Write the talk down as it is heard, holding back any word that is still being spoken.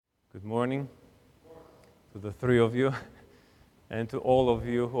Good morning to the three of you and to all of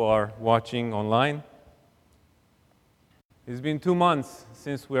you who are watching online. It's been 2 months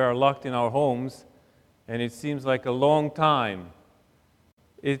since we are locked in our homes, and it seems like a long time.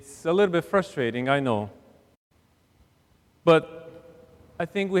 It's a little bit frustrating, I know. But I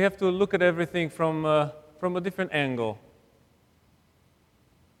think we have to look at everything from a different angle.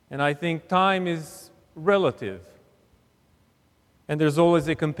 And I think time is relative. And there's always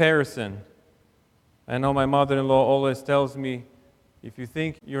a comparison. I know my mother-in-law always tells me, if you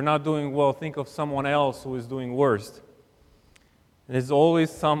think you're not doing well, think of someone else who is doing worse. And there's always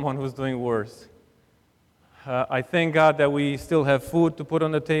someone who's doing worse. I thank God that we still have food to put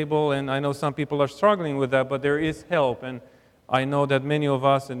on the table, and I know some people are struggling with that, but there is help. And I know that many of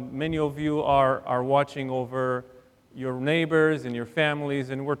us and many of you are watching over your neighbors and your families,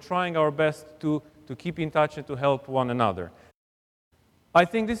 and we're trying our best to keep in touch and to help one another. I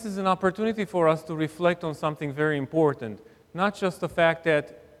think this is an opportunity for us to reflect on something very important, not just the fact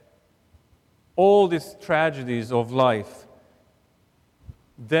that all these tragedies of life,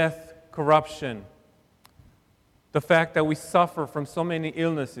 death, corruption, the fact that we suffer from so many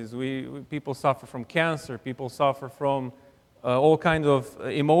illnesses. People suffer from cancer, people suffer from all kinds of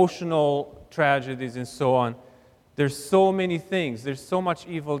emotional tragedies and so on. There's so many things, there's so much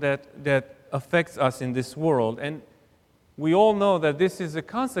evil that affects us in this world. And we all know that this is a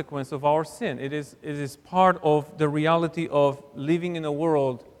consequence of our sin. It is part of the reality of living in a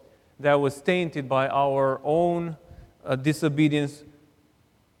world that was tainted by our own disobedience.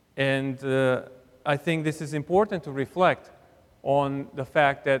 And I think this is important to reflect on the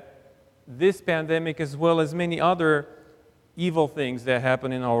fact that this pandemic, as well as many other evil things that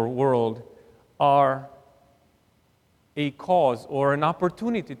happen in our world, are a cause or an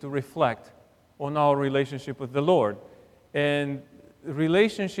opportunity to reflect on our relationship with the Lord. And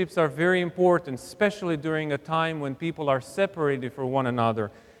relationships are very important, especially during a time when people are separated from one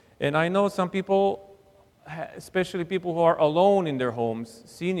another. And I know some people, especially people who are alone in their homes,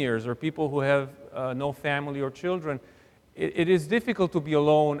 seniors or people who have no family or children, it is difficult to be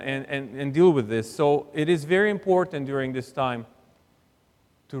alone and deal with this. So it is very important during this time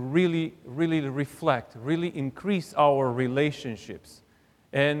to really reflect, really increase our relationships.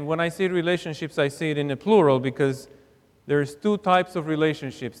 And when I say relationships, I say it in the plural because there's 2 types of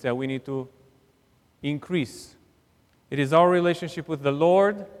relationships that we need to increase. It is our relationship with the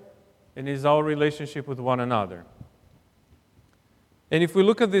Lord, and it is our relationship with one another. And if we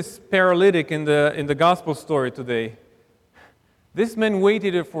look at this paralytic in the gospel story today, this man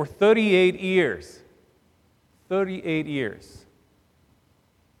waited for 38 years. 38 years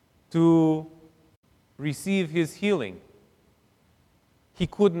to receive his healing. He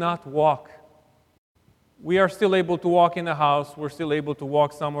could not walk. We are still able to walk in the house. We're still able to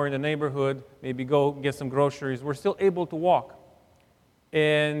walk somewhere in the neighborhood, maybe go get some groceries. We're still able to walk.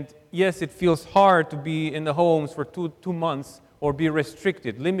 And yes, it feels hard to be in the homes for two months or be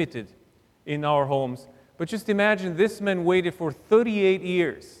restricted, limited in our homes. But just imagine this man waited for 38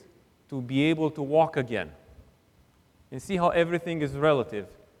 years to be able to walk again. And see how everything is relative.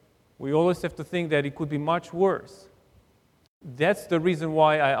 We always have to think that it could be much worse. That's the reason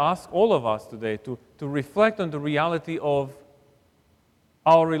why I ask all of us today to reflect on the reality of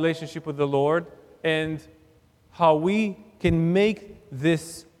our relationship with the Lord and how we can make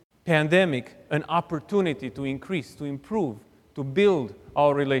this pandemic an opportunity to increase, to improve, to build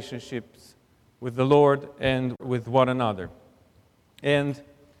our relationships with the Lord and with one another. And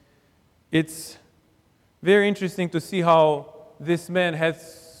it's very interesting to see how this man had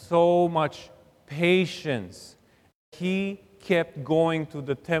so much patience. He kept going to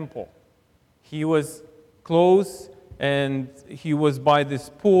the temple. He was close and he was by this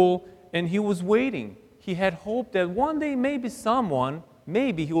pool and he was waiting. He had hope that one day maybe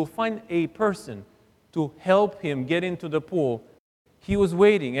he will find a person to help him get into the pool. He was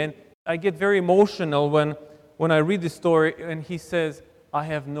waiting, and I get very emotional when I read this story and he says, I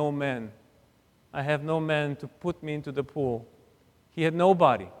have no man. I have no man to put me into the pool. He had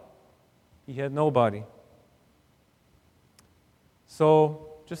nobody. He had nobody. So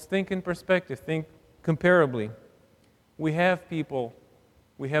just think in perspective, think comparably. We have people,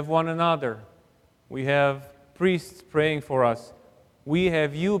 we have one another, we have priests praying for us, we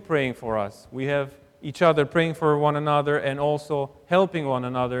have you praying for us, we have each other praying for one another and also helping one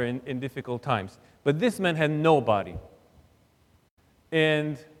another in difficult times. But this man had nobody.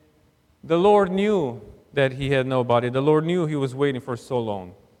 And the Lord knew that he had nobody. The Lord knew he was waiting for so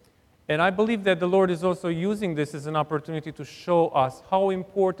long. And I believe that the Lord is also using this as an opportunity to show us how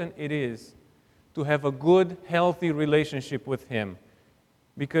important it is to have a good, healthy relationship with Him.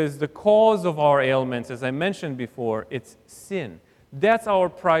 Because the cause of our ailments, as I mentioned before, it's sin. That's our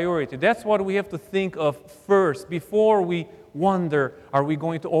priority. That's what we have to think of first before we wonder, are we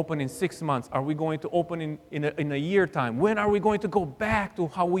going to open in 6 months? Are we going to open in a year time? When are we going to go back to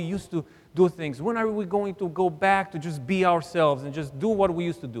how we used to do things? When are we going to go back to just be ourselves and just do what we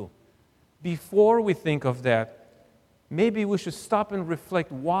used to do? Before we think of that, maybe we should stop and reflect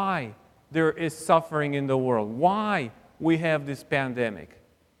why there is suffering in the world, why we have this pandemic.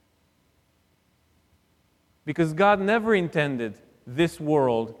 Because God never intended this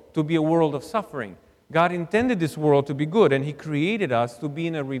world to be a world of suffering. God intended this world to be good, and He created us to be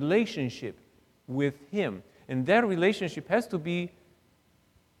in a relationship with Him. And that relationship has to be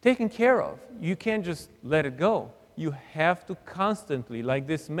taken care of. You can't just let it go. You have to constantly, like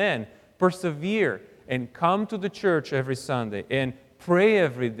this man, persevere and come to the church every Sunday and pray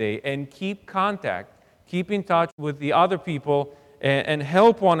every day and keep contact, keep in touch with the other people and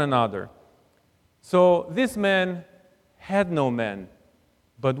help one another. So this man had no man,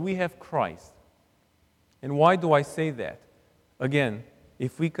 but we have Christ. And why do I say that? Again,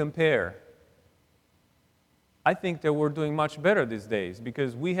 if we compare, I think that we're doing much better these days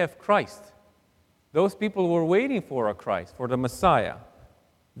because we have Christ. Those people were waiting for a Christ, for the Messiah.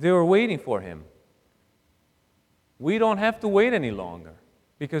 They were waiting for Him. We don't have to wait any longer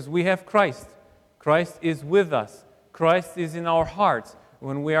because we have Christ. Christ is with us. Christ is in our hearts.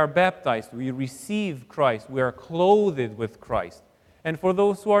 When we are baptized, we receive Christ. We are clothed with Christ. And for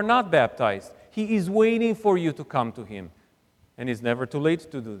those who are not baptized, He is waiting for you to come to Him. And it's never too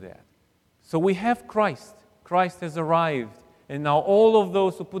late to do that. So we have Christ. Christ has arrived. And now all of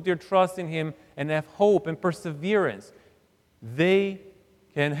those who put their trust in Him and have hope and perseverance, they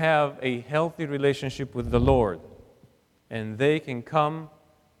can have a healthy relationship with the Lord. And they can come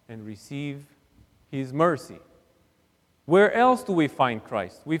and receive His mercy. Where else do we find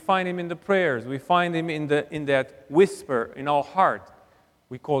Christ? We find Him in the prayers. We find Him in that whisper in our heart.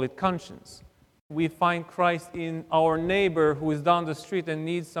 We call it conscience. We find Christ in our neighbor who is down the street and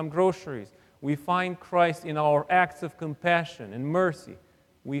needs some groceries. We find Christ in our acts of compassion and mercy.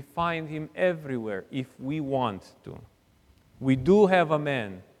 We find Him everywhere if we want to. We do have a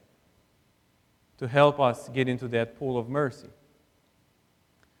man to help us get into that pool of mercy.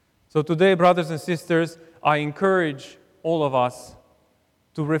 So today, brothers and sisters, I encourage all of us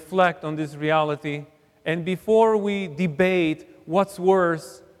to reflect on this reality. And before we debate what's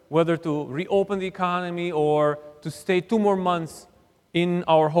worse, whether to reopen the economy or to stay 2 more months in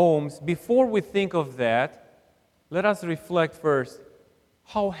our homes, before we think of that, let us reflect first,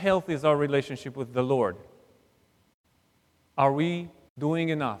 how healthy is our relationship with the Lord? Are we doing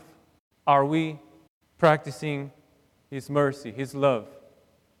enough? Are we practicing His mercy, His love?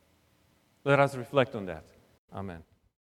 Let us reflect on that. Amen.